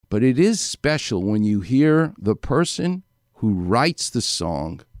But it is special when you hear the person who writes the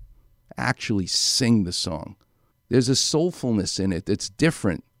song actually sing the song. There's a soulfulness in it that's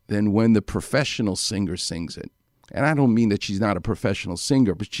different than when the professional singer sings it. And I don't mean that she's not a professional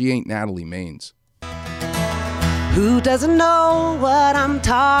singer, but she ain't Natalie Maines. Who doesn't know what I'm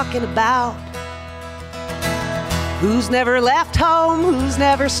talking about? Who's never left home, who's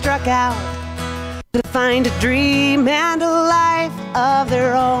never struck out to find a dream and a life of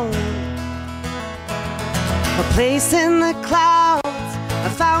their own? A place in the clouds, a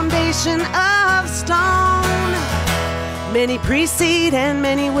foundation of stone. Many precede and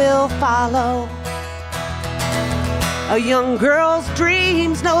many will follow. A young girl's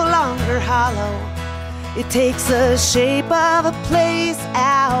dreams no longer hollow. It takes the shape of a place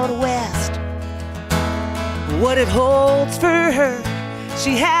out west. What it holds for her,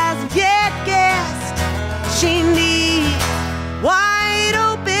 she hasn't yet guessed. She needs wide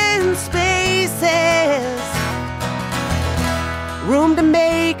open spaces, room to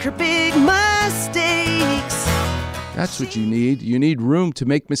make her big mistakes. That's what you need. You need room to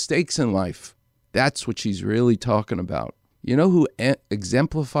make mistakes in life. That's what she's really talking about. You know who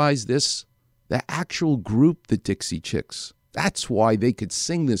exemplifies this? The actual group, the Dixie Chicks. That's why they could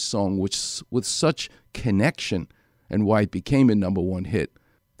sing this song with such connection and why it became a #1 hit.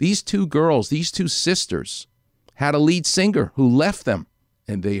 These two girls, these two sisters, had a lead singer who left them,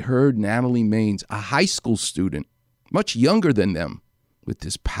 and they heard Natalie Maines, a high school student, much younger than them, with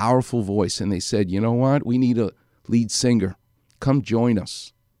this powerful voice, and they said, you know what, we need a lead singer. Come join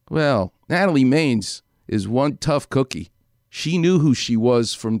us. Well, Natalie Maines is one tough cookie. She knew who she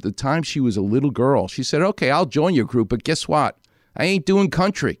was from the time she was a little girl. She said, okay, I'll join your group, but guess what? I ain't doing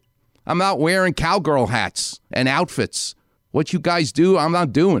country. I'm not wearing cowgirl hats and outfits. What you guys do, I'm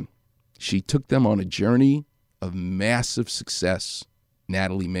not doing. She took them on a journey of massive success.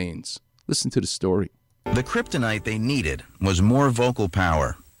 Natalie Maines. Listen to the story. The kryptonite they needed was more vocal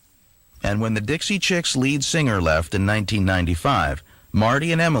power. And when the Dixie Chicks lead singer left in 1995,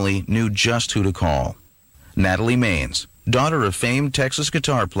 Marty and Emily knew just who to call. Natalie Maines, daughter of famed Texas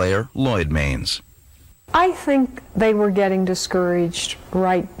guitar player Lloyd Maines. I think they were getting discouraged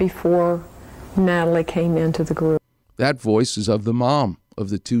right before Natalie came into the group. That voice is of the mom of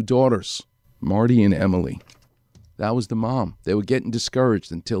the two daughters, Marty and Emily. That was the mom. They were getting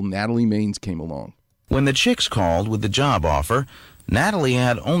discouraged until Natalie Maines came along. When the Chicks called with the job offer, Natalie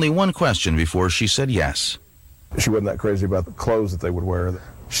had only one question before she said yes. She wasn't that crazy about the clothes that they would wear.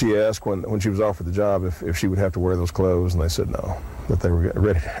 She asked when she was offered the job if she would have to wear those clothes, and they said no, that they were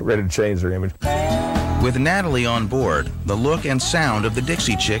ready to change their image. With Natalie on board, the look and sound of the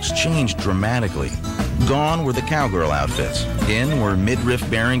Dixie Chicks changed dramatically. Gone were the cowgirl outfits. In were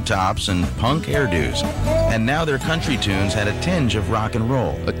midriff-bearing tops and punk hairdos. And now their country tunes had a tinge of rock and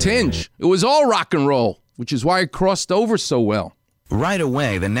roll. A tinge? It was all rock and roll, which is why it crossed over so well. Right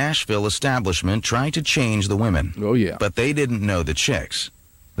away, the Nashville establishment tried to change the women. Oh, yeah. But they didn't know the Chicks.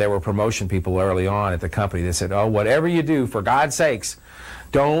 There were promotion people early on at the company that said, oh, whatever you do, for God's sakes,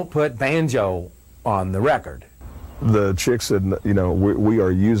 don't put banjo on the record. The Chicks said, you know, we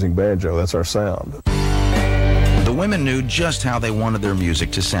are using banjo. That's our sound. The women knew just how they wanted their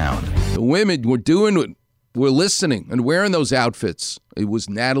music to sound. The women were listening and wearing those outfits. It was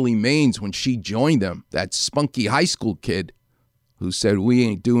Natalie Maines when she joined them, that spunky high school kid who said, we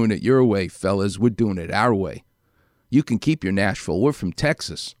ain't doing it your way, fellas. We're doing it our way. You can keep your Nashville. We're from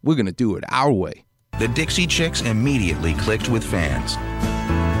Texas. We're going to do it our way. The Dixie Chicks immediately clicked with fans.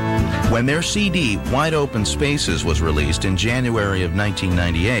 When their CD, Wide Open Spaces, was released in January of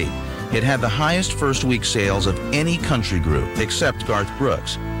 1998, it had the highest first-week sales of any country group except Garth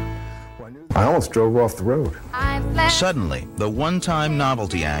Brooks. I almost drove off the road. Suddenly, the one-time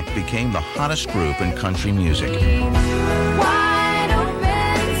novelty act became the hottest group in country music.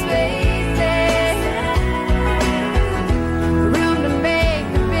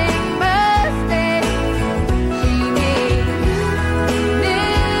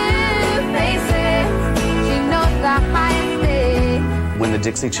 When the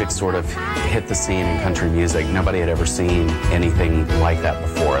Dixie Chicks sort of hit the scene in country music, nobody had ever seen anything like that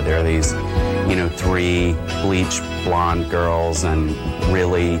before. There are these, you know, three bleach blonde girls and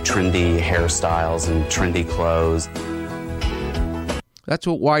really trendy hairstyles and trendy clothes. That's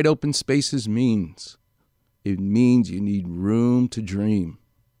what Wide Open Spaces means. It means you need room to dream.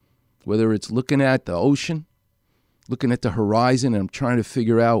 Whether it's looking at the ocean, looking at the horizon, and I'm trying to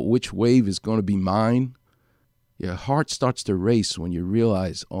figure out which wave is going to be mine. Your heart starts to race when you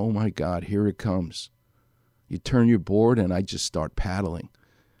realize, oh my God, here it comes. You turn your board and I just start paddling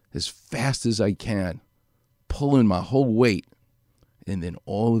as fast as I can, pulling my whole weight. And then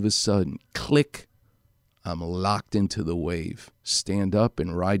all of a sudden, click, I'm locked into the wave. Stand up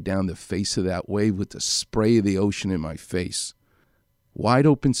and ride down the face of that wave with the spray of the ocean in my face. Wide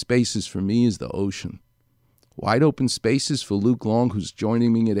open spaces for me is the ocean. Wide open spaces for Luke Long, who's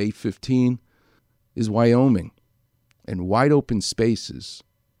joining me at 8:15, is Wyoming. And wide open spaces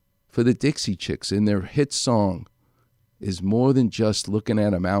for the Dixie Chicks in their hit song is more than just looking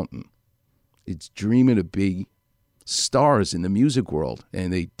at a mountain. It's dreaming to be stars in the music world,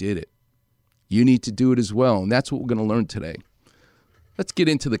 and they did it. You need to do it as well, and that's what we're going to learn today. Let's get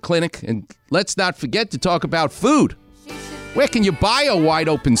into the clinic, and let's not forget to talk about food. Where can you buy a wide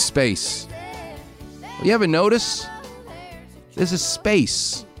open space? Well, you ever notice? There's a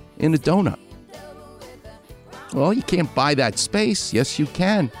space in a donut. Well, you can't buy that space. Yes, you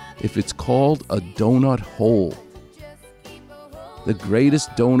can, if it's called a donut hole. The greatest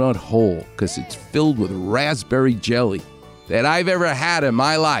donut hole, because it's filled with raspberry jelly that I've ever had in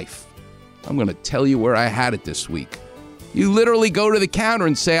my life. I'm going to tell you where I had it this week. You literally go to the counter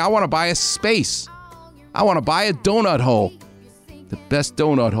and say, I want to buy a space. I want to buy a donut hole. The best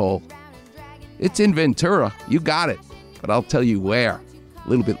donut hole. It's in Ventura. You got it. But I'll tell you where a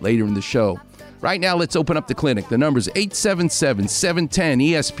little bit later in the show. Right now, let's open up the clinic. The number is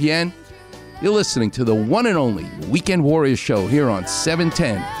 877-710-ESPN. You're listening to the one and only Weekend Warriors show here on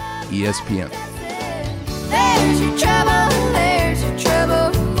 710 ESPN. There's your trouble, there's your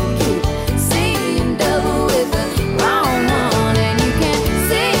trouble. Keep seeing double with the wrong one. And you can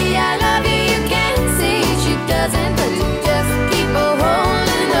say I love you, you can say she doesn't, but you just keep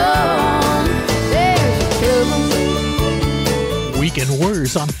holding on. There's your trouble. Weekend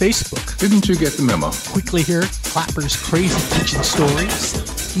Warriors on Facebook. Didn't you get the memo? Quickly hear Clapper's crazy kitchen stories.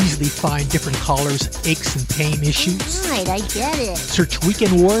 Easily find different callers' aches and pain issues. Right, I get it. Search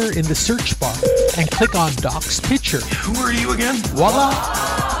Weekend Warrior in the search bar and click on Doc's picture. Who are you again? Voila!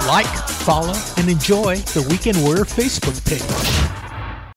 Like, follow, and enjoy the Weekend Warrior Facebook page.